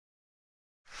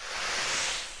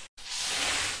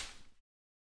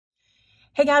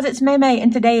Hey guys, it's Maymay,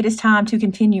 and today it is time to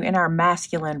continue in our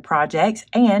masculine projects.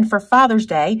 And for Father's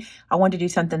Day, I want to do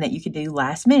something that you could do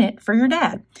last minute for your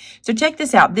dad. So check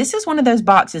this out. This is one of those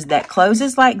boxes that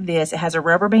closes like this. It has a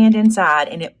rubber band inside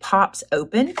and it pops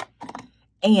open.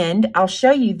 And I'll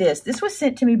show you this. This was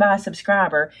sent to me by a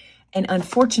subscriber. And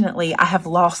unfortunately, I have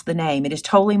lost the name. It is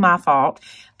totally my fault.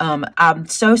 I'm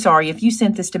so sorry. If you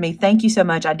sent this to me, thank you so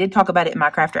much. I did talk about it in my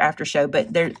Crafter After Show, but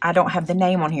I don't have the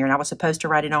name on here, and I was supposed to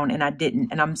write it on, and I didn't,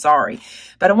 and I'm sorry.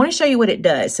 But I want to show you what it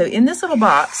does. So in this little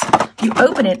box, you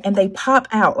open it, and they pop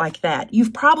out like that.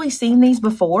 You've probably seen these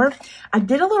before. I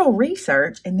did a little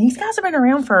research, and these guys have been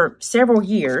around for several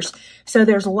years, so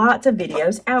there's lots of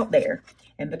videos out there.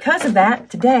 And because of that,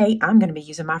 today I'm going to be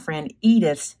using my friend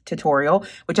Edith's tutorial,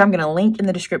 which I'm going to link in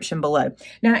the description below.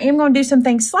 Now, I am going to do some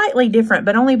things slightly different,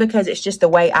 but only because it's just the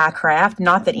way I craft.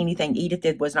 Not that anything Edith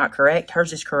did was not correct.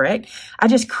 Hers is correct. I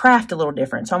just craft a little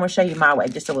different. So I'm going to show you my way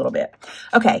just a little bit.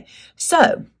 Okay,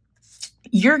 so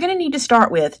you're going to need to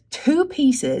start with 2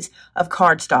 pieces of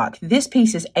cardstock. This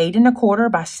piece is 8 1/4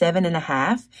 by 7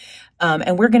 1/2.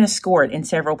 And we're going to score it in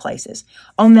several places.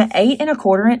 On the 8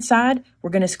 1/4 inch side,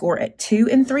 we're going to score at 2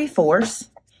 3/4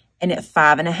 and at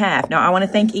 5 1/2. Now, I want to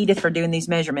thank Edith for doing these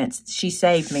measurements. She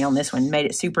saved me on this one, made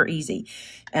it super easy.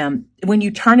 When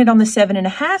you turn it on the 7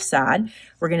 1/2 side,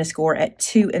 we're going to score at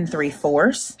 2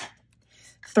 3/4,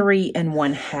 3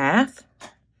 1/2,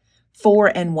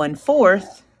 4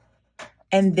 1/4,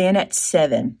 and then at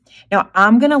 7. Now,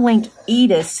 I'm going to link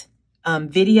Edith's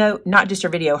video, not just her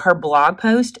video, her blog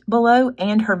post below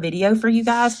and her video for you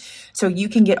guys, so you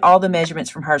can get all the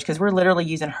measurements from hers, because we're literally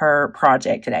using her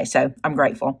project today, so I'm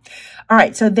grateful. All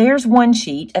right, so there's one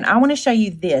sheet, and I want to show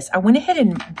you this. I went ahead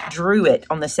and drew it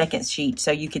on the second sheet so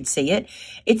you could see it.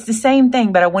 It's the same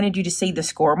thing, but I wanted you to see the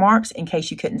score marks in case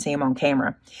you couldn't see them on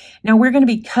camera. Now, we're going to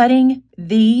be cutting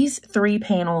these 3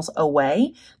 panels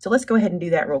away, so let's go ahead and do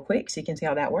that real quick so you can see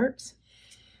how that works.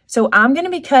 So I'm going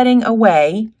to be cutting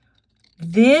away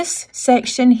this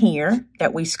section here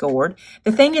that we scored.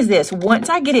 The thing is this, once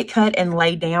I get it cut and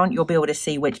laid down, you'll be able to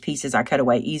see which pieces I cut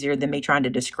away easier than me trying to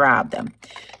describe them.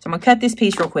 So I'm going to cut this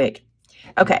piece real quick.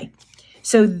 Okay,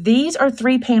 so these are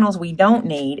 3 panels we don't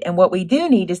need, and what we do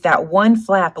need is that one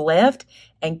flap left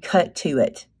and cut to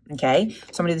it. Okay,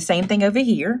 so I'm going to do the same thing over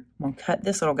here. I'm going to cut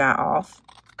this little guy off.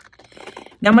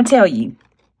 Now I'm going to tell you,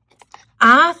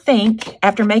 I think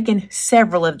after making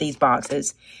several of these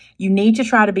boxes, you need to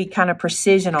try to be kind of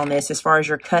precision on this as far as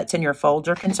your cuts and your folds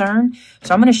are concerned.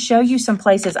 So I'm going to show you some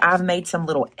places I've made some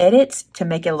little edits to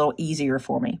make it a little easier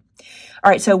for me.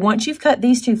 All right, so once you've cut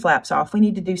these 2 flaps off, we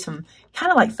need to do some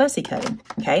kind of like fussy cutting,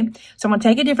 okay? So I'm going to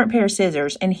take a different pair of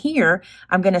scissors, and here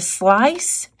I'm going to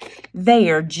slice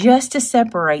there just to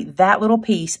separate that little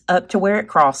piece up to where it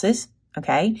crosses.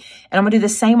 Okay, and I'm going to do the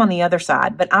same on the other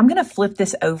side, but I'm going to flip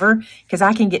this over because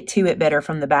I can get to it better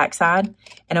from the back side,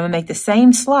 and I'm going to make the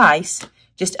same slice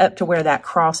just up to where that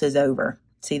crosses over.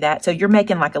 See that? So you're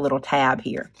making like a little tab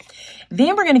here.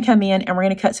 Then we're going to come in and we're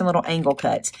going to cut some little angle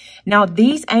cuts. Now,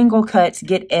 these angle cuts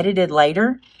get edited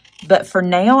later, but for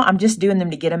now, I'm just doing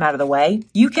them to get them out of the way.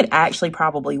 You could actually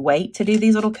probably wait to do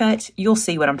these little cuts. You'll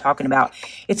see what I'm talking about.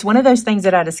 It's one of those things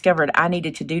that I discovered I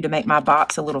needed to do to make my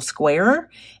box a little squarer.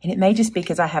 And it may just be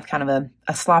because I have kind of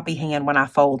a sloppy hand when I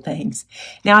fold things.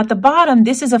 Now at the bottom,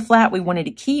 this is a flat we wanted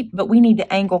to keep, but we need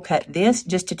to angle cut this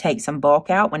just to take some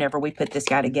bulk out whenever we put this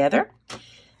guy together.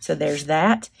 So there's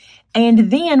that.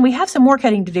 And then we have some more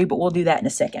cutting to do, but we'll do that in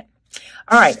a second.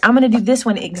 All right, I'm going to do this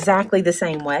one exactly the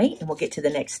same way, and we'll get to the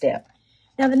next step.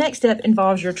 Now, the next step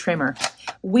involves your trimmer.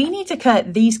 We need to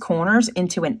cut these corners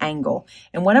into an angle.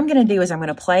 And what I'm going to do is I'm going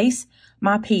to place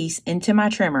my piece into my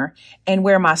trimmer, and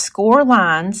where my score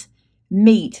lines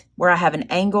meet, where I have an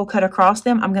angle cut across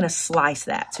them, I'm going to slice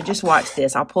that. So just watch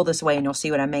this. I'll pull this away, and you'll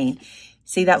see what I mean.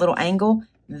 See that little angle?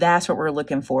 That's what we're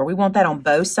looking for. We want that on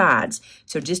both sides.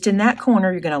 So just in that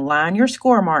corner, you're going to line your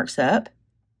score marks up,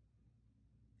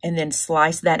 and then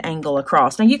slice that angle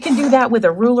across. Now, you can do that with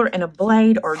a ruler and a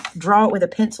blade, or draw it with a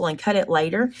pencil and cut it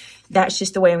later. That's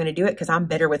just the way I'm going to do it because I'm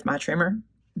better with my trimmer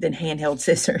than handheld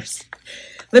scissors.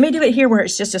 Let me do it here where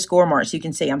it's just a score mark so you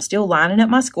can see I'm still lining up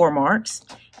my score marks,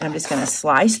 and I'm just going to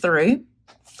slice through.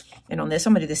 And on this,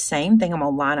 I'm going to do the same thing. I'm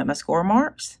going to line up my score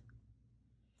marks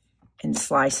and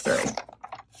slice through.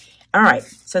 All right,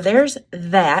 so there's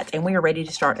that, and we are ready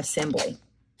to start assembly.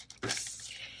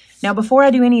 Now, before I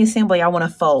do any assembly, I want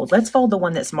to fold. Let's fold the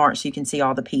one that's marked so you can see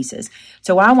all the pieces.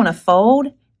 So I want to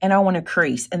fold and I want to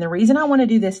crease. And the reason I want to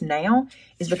do this now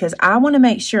is because I want to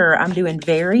make sure I'm doing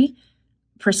very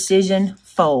precision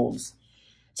folds.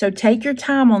 So take your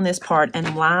time on this part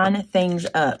and line things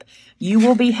up. You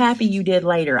will be happy you did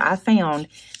later. I found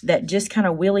that just kind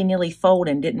of willy-nilly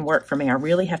folding didn't work for me. I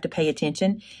really have to pay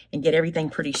attention and get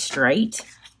everything pretty straight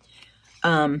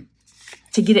to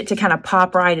get it to kind of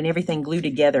pop right and everything glue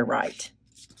together right.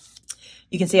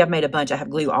 You can see I've made a bunch. I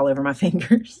have glue all over my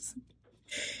fingers.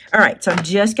 All right, so I'm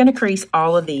just going to crease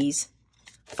all of these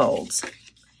folds.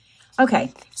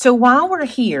 Okay, so while we're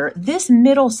here, this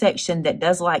middle section that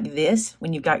does like this,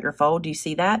 when you've got your fold, do you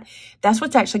see that? That's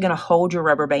what's actually going to hold your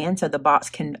rubber band so the box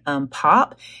can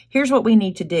pop. Here's what we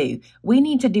need to do. We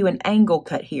need to do an angle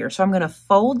cut here. So I'm going to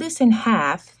fold this in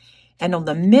half, and on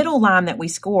the middle line that we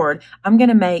scored, I'm going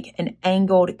to make an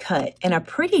angled cut, and a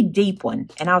pretty deep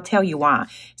one, and I'll tell you why.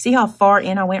 See how far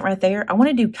in I went right there? I want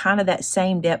to do kind of that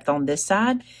same depth on this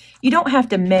side. You don't have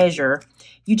to measure.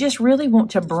 You just really want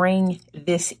to bring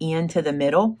this into the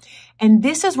middle. And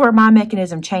this is where my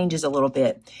mechanism changes a little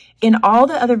bit. In all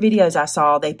the other videos I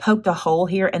saw, they poked a hole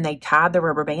here and they tied the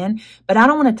rubber band. But I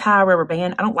don't want to tie a rubber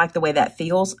band. I don't like the way that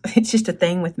feels. It's just a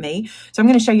thing with me. So I'm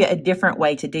going to show you a different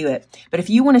way to do it. But if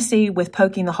you want to see with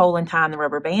poking the hole and tying the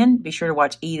rubber band, be sure to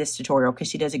watch Edith's tutorial because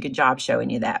she does a good job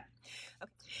showing you that.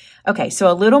 Okay,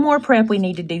 so a little more prep we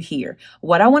need to do here.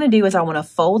 What I want to do is I want to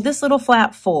fold this little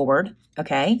flap forward,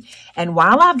 okay? And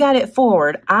while I've got it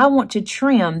forward, I want to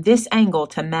trim this angle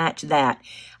to match that.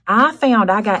 I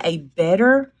found I got a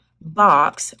better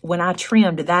box when I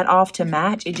trimmed that off to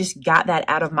match. It just got that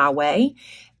out of my way.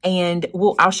 And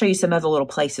I'll show you some other little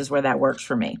places where that works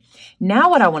for me.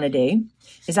 Now what I want to do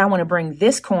is I want to bring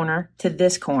this corner to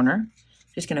this corner.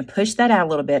 Just going to push that out a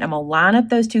little bit. I'm going to line up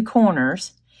those two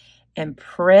corners and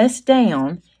press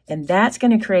down, and that's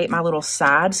going to create my little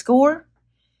side score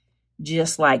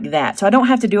just like that. So I don't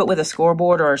have to do it with a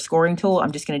scoreboard or a scoring tool.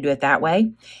 I'm just going to do it that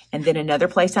way. And then another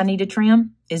place I need to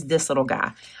trim is this little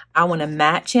guy. I want to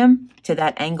match him to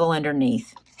that angle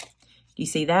underneath. Do you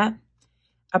see that?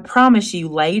 I promise you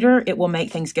later it will make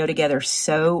things go together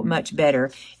so much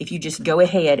better if you just go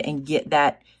ahead and get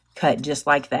that cut just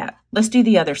like that. Let's do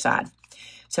the other side.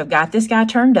 So I've got this guy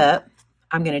turned up.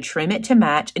 I'm going to trim it to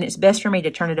match, and it's best for me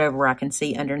to turn it over where I can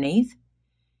see underneath.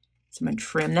 So I'm going to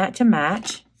trim that to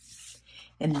match.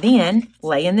 And then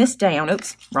laying this down,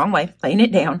 oops, wrong way, laying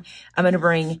it down, I'm going to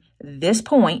bring this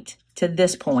point to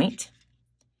this point.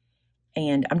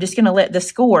 And I'm just going to let the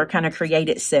score kind of create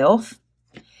itself.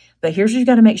 But here's what you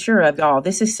got to make sure of, y'all.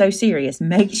 This is so serious.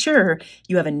 Make sure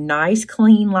you have a nice,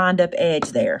 clean, lined up edge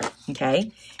there,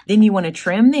 okay? Then you want to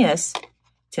trim this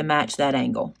to match that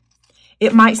angle.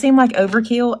 It might seem like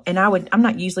overkill, and I'm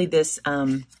not usually this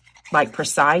like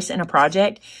precise in a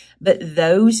project, but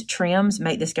those trims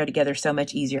make this go together so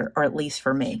much easier, or at least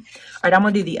for me. All right, I'm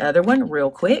going to do the other one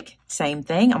real quick. Same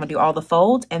thing. I'm going to do all the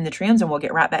folds and the trims, and we'll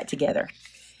get right back together.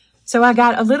 So I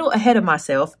got a little ahead of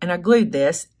myself, and I glued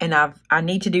this, and I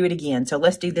need to do it again. So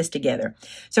let's do this together.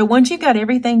 So once you've got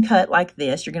everything cut like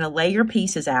this, you're going to lay your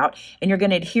pieces out, and you're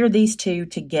going to adhere these two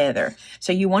together.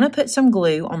 So you want to put some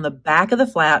glue on the back of the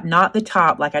flap, not the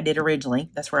top like I did originally.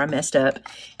 That's where I messed up.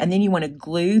 And then you want to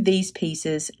glue these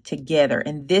pieces together.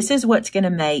 And this is what's going to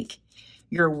make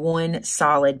your one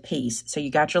solid piece. So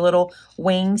you got your little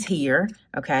wings here,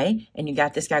 okay? And you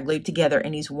got this guy glued together,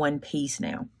 and he's one piece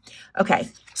now. Okay,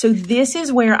 so this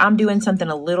is where I'm doing something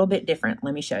a little bit different.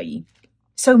 Let me show you.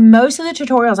 So most of the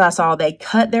tutorials I saw, they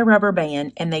cut their rubber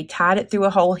band and they tied it through a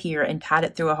hole here and tied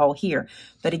it through a hole here.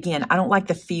 But again, I don't like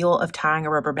the feel of tying a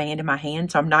rubber band in my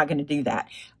hand, so I'm not going to do that.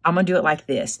 I'm going to do it like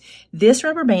this. This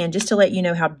rubber band, just to let you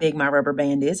know how big my rubber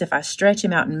band is, if I stretch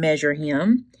him out and measure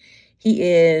him, he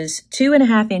is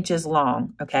 2.5 inches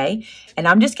long, okay? And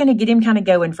I'm just going to get him kind of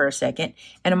going for a second.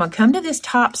 And I'm going to come to this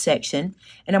top section,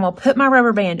 and I'm going to put my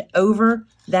rubber band over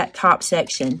that top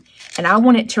section. And I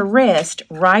want it to rest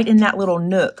right in that little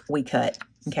nook we cut,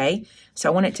 okay? So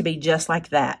I want it to be just like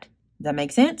that. Does that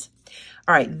make sense?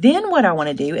 All right, then what I want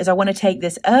to do is I want to take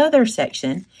this other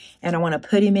section, and I want to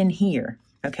put him in here,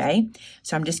 okay?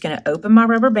 So I'm just going to open my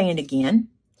rubber band again.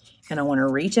 And I want to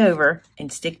reach over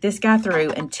and stick this guy through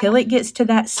until it gets to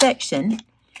that section.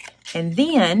 And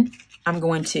then I'm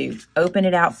going to open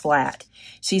it out flat.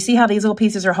 So you see how these little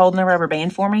pieces are holding the rubber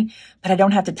band for me? But I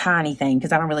don't have to tie anything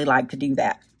because I don't really like to do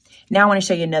that. Now I want to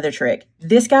show you another trick.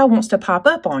 This guy wants to pop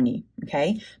up on you,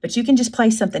 okay? But you can just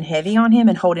place something heavy on him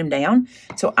and hold him down.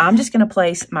 So I'm just going to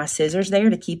place my scissors there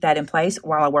to keep that in place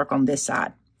while I work on this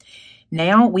side.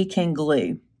 Now we can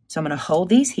glue. So I'm going to hold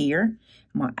these here.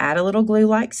 I'm going to add a little glue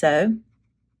like so,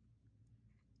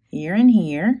 here and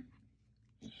here.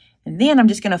 And then I'm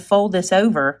just going to fold this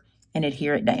over and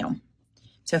adhere it down.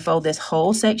 So fold this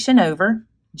whole section over,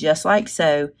 just like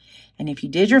so. And if you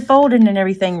did your folding and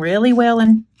everything really well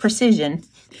and precision,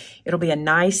 It'll be a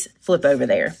nice flip over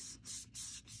there.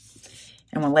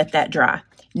 And we'll let that dry.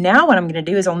 Now what I'm going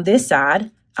to do is on this side,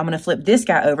 I'm going to flip this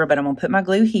guy over, but I'm going to put my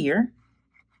glue here.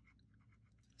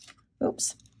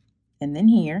 Oops. And then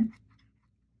here.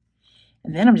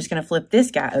 And then I'm just going to flip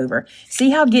this guy over. See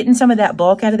how getting some of that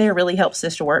bulk out of there really helps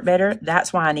this to work better?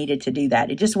 That's why I needed to do that.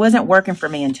 It just wasn't working for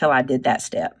me until I did that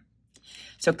step.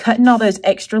 So cutting all those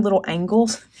extra little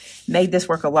angles made this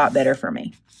work a lot better for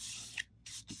me.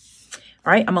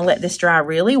 All right, I'm going to let this dry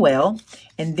really well.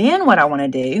 And then what I want to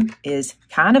do is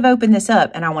kind of open this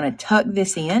up, and I want to tuck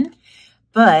this in.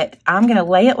 But I'm going to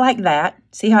lay it like that.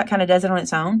 See how it kind of does it on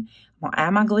its own? I'm going to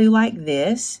add my glue like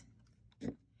this.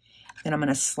 Then I'm going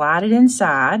to slide it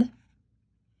inside.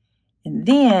 And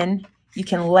then you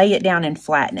can lay it down and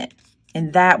flatten it.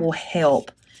 And that will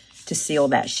help to seal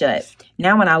that shut.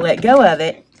 Now when I let go of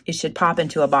it, it should pop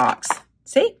into a box.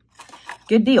 See?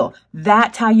 Good deal.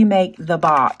 That's how you make the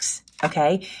box.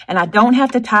 Okay, and I don't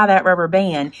have to tie that rubber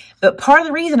band, but part of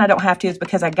the reason I don't have to is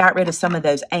because I got rid of some of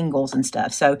those angles and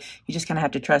stuff. So you just kind of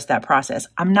have to trust that process.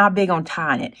 I'm not big on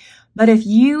tying it, but if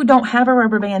you don't have a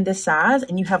rubber band this size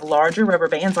and you have larger rubber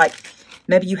bands, like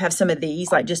maybe you have some of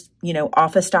these, like just, you know,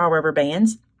 office style rubber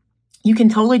bands, you can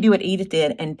totally do what Edith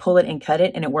did and pull it and cut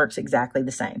it, and it works exactly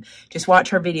the same. Just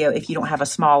watch her video if you don't have a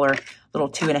smaller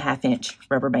little 2.5 inch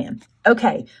rubber band.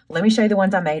 Okay, let me show you the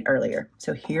ones I made earlier.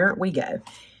 So here we go.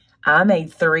 I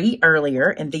made 3 earlier,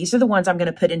 and these are the ones I'm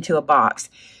going to put into a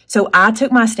box. So I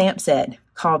took my stamp set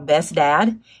called Best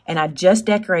Dad, and I just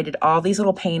decorated all these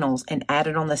little panels and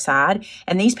added on the side.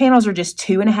 And these panels are just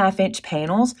 2.5 inch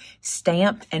panels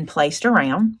stamped and placed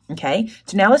around. Okay,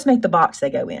 so now let's make the box they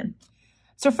go in.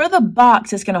 So for the box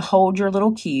that's going to hold your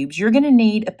little cubes, you're going to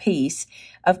need a piece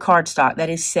of cardstock that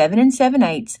is 7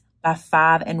 7/8 by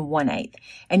 5 1/8.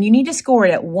 And you need to score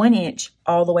it at 1 inch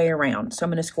all the way around. So I'm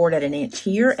going to score it at 1 inch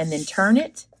here and then turn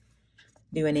it.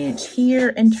 Do 1 inch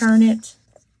here and turn it.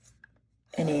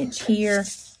 1 inch here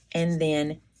and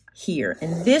then here.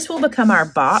 And this will become our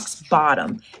box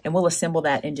bottom. And we'll assemble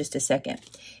that in just a second.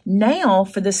 Now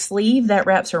for the sleeve that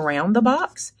wraps around the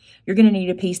box, you're going to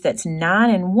need a piece that's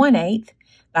 9 1/8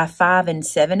 by 5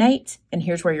 7/8. And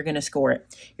here's where you're going to score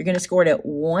it. You're going to score it at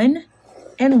 1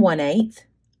 1/8.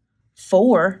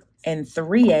 4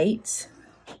 3/8,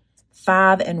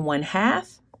 5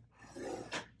 1/2,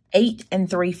 8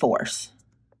 3/4.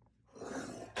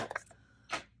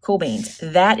 Cool beans.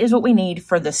 That is what we need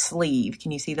for the sleeve.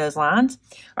 Can you see those lines?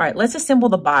 All right, let's assemble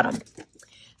the bottom.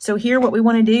 So here what we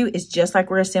want to do is just like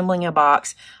we're assembling a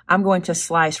box, I'm going to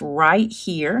slice right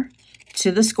here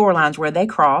to the score lines where they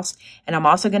cross, and I'm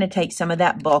also going to take some of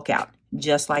that bulk out,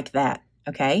 just like that.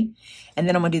 Okay, and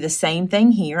then I'm going to do the same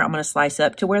thing here. I'm going to slice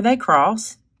up to where they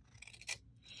cross.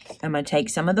 I'm going to take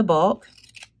some of the bulk.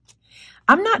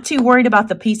 I'm not too worried about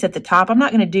the piece at the top. I'm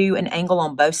not going to do an angle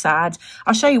on both sides.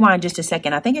 I'll show you why in just a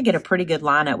second. I think I get a pretty good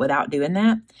lineup without doing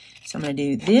that. So I'm going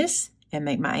to do this and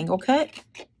make my angle cut.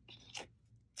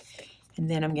 And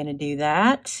then I'm going to do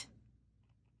that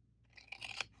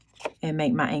and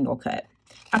make my angle cut.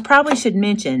 I probably should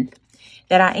mention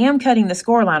that I am cutting the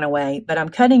score line away, but I'm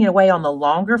cutting it away on the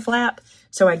longer flap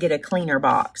so I get a cleaner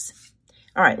box.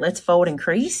 All right, let's fold and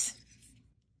crease.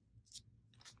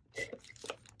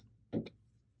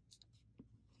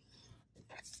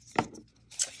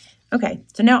 Okay,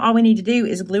 so now all we need to do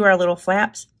is glue our little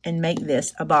flaps and make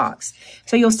this a box.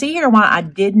 So you'll see here why I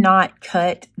did not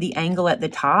cut the angle at the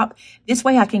top. This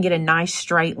way I can get a nice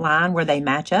straight line where they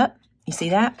match up. You see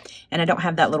that? And I don't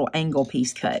have that little angle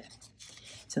piece cut.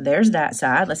 So there's that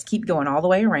side. Let's keep going all the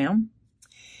way around.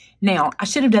 Now, I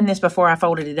should have done this before I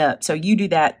folded it up, so you do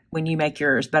that when you make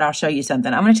yours, but I'll show you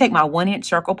something. I'm going to take my 1 inch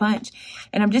circle punch,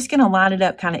 and I'm just going to line it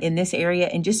up kind of in this area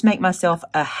and just make myself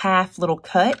a half little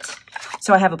cut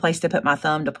so I have a place to put my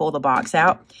thumb to pull the box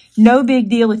out. No big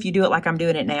deal if you do it like I'm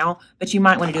doing it now, but you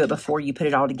might want to do it before you put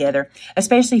it all together,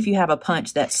 especially if you have a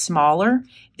punch that's smaller.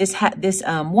 This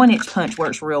 1 inch punch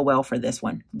works real well for this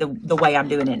one, the way I'm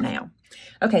doing it now.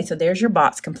 Okay, so there's your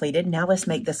box completed. Now let's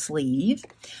make the sleeve.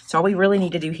 So all we really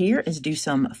need to do here is do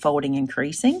some folding and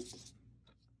creasing.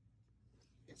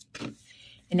 And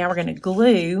now we're going to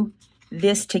glue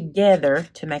this together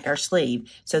to make our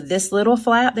sleeve. So this little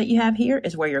flap that you have here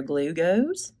is where your glue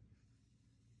goes.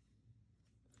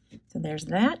 So there's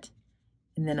that.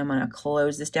 And then I'm going to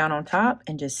close this down on top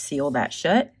and just seal that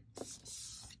shut.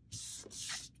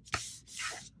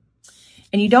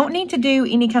 And you don't need to do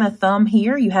any kind of thumb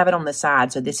here. You have it on the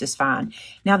side, so this is fine.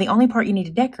 Now, the only part you need to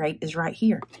decorate is right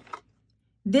here.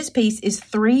 This piece is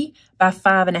 3 by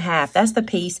 5.5. That's the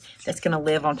piece that's going to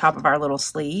live on top of our little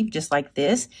sleeve, just like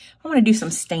this. I want to do some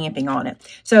stamping on it.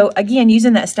 So again,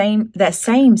 using that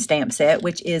same stamp set,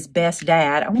 which is Best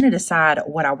Dad, I want to decide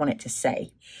what I want it to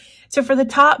say. So for the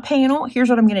top panel, here's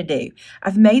what I'm going to do.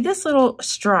 I've made this little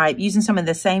stripe using some of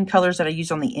the same colors that I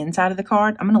used on the inside of the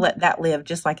card. I'm going to let that live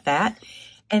just like that.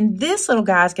 And this little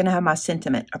guy is going to have my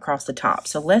sentiment across the top.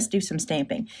 So let's do some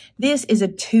stamping. This is a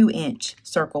 2-inch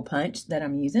circle punch that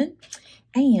I'm using.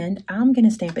 And I'm going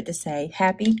to stamp it to say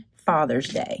Happy Father's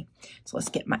Day. So let's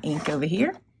get my ink over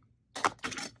here.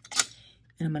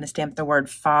 And I'm going to stamp the word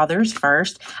fathers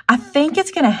first. I think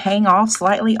it's going to hang off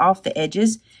slightly off the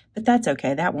edges, but that's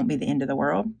okay. That won't be the end of the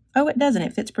world. Oh, it doesn't.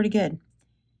 It fits pretty good.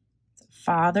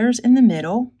 Fathers in the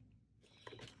middle.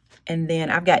 And then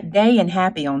I've got day and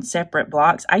happy on separate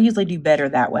blocks. I usually do better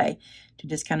that way, to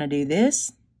just kind of do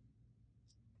this.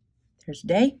 There's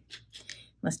day.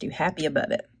 Let's do happy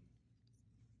above it.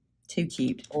 Too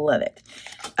cute. Love it.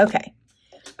 Okay.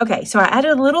 Okay, so I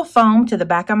added a little foam to the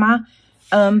back of my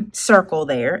circle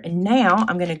there. And now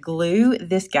I'm going to glue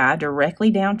this guy directly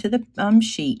down to the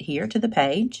sheet here, to the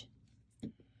page.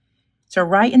 So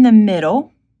right in the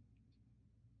middle.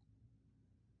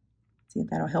 See if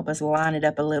that'll help us line it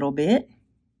up a little bit.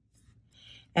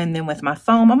 And then with my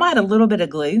foam, I might add a little bit of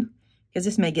glue because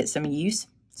this may get some use.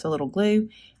 So a little glue.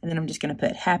 And then I'm just going to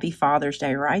put Happy Father's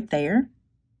Day right there.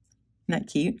 Isn't that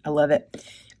cute? I love it.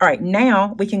 All right,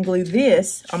 now we can glue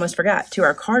this, almost forgot, to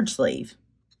our card sleeve.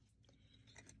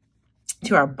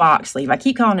 To our box sleeve. I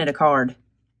keep calling it a card.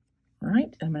 All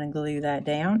right, I'm going to glue that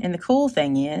down. And the cool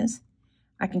thing is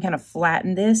I can kind of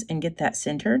flatten this and get that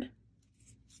centered.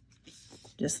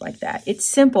 Just like that. It's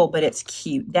simple, but it's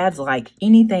cute. Dads like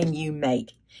anything you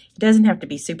make. It doesn't have to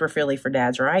be super frilly for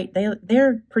dads, right?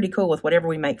 They're pretty cool with whatever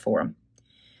we make for them.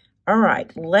 All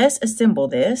right, let's assemble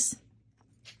this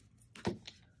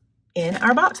in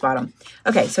our box bottom.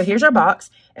 Okay, so here's our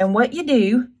box. And what you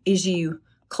do is you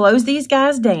close these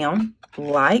guys down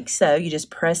like so. You just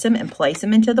press them and place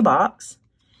them into the box.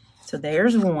 So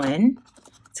there's one.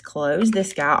 Let's close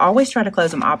this guy. Always try to close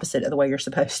them opposite of the way you're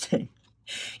supposed to.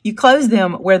 You close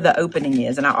them where the opening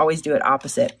is, and I always do it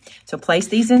opposite. So place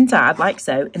these inside like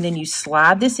so, and then you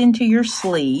slide this into your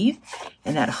sleeve,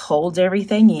 and that holds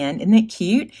everything in. Isn't it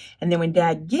cute? And then when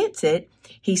Dad gets it,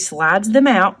 he slides them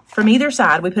out from either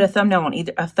side. We put a thumbnail on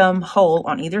a thumb hole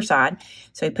on either side.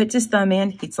 So he puts his thumb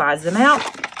in, he slides them out,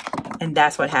 and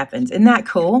that's what happens. Isn't that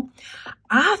cool?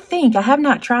 I have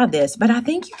not tried this, but I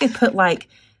think you could put like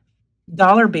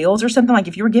dollar bills or something. Like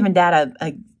if you were giving Dad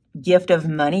a gift of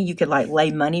money, you could like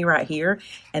lay money right here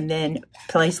and then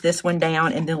place this one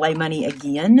down and then lay money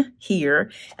again here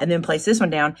and then place this one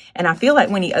down. And I feel like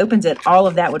when he opens it, all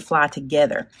of that would fly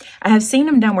together. I have seen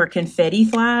them done where confetti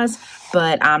flies,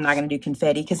 but I'm not going to do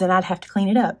confetti because then I'd have to clean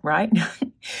it up, right?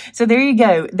 So there you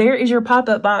go. There is your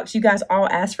pop-up box. You guys all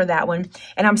asked for that one.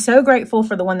 And I'm so grateful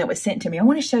for the one that was sent to me. I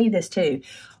want to show you this too.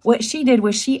 What she did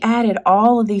was she added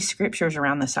all of these scriptures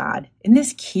around the side. Isn't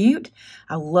this cute?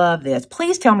 I love this.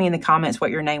 Please tell me in the comments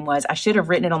what your name was. I should have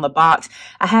written it on the box.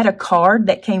 I had a card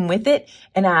that came with it,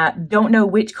 and I don't know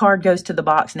which card goes to the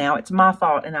box now. It's my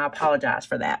fault, and I apologize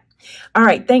for that. All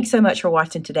right, thanks so much for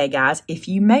watching today, guys. If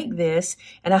you make this,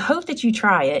 and I hope that you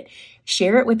try it,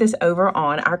 share it with us over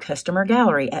on our customer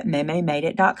gallery at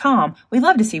maymaymadeit.com. We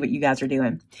love to see what you guys are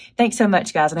doing. Thanks so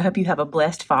much, guys, and I hope you have a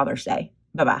blessed Father's Day.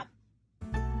 Bye-bye.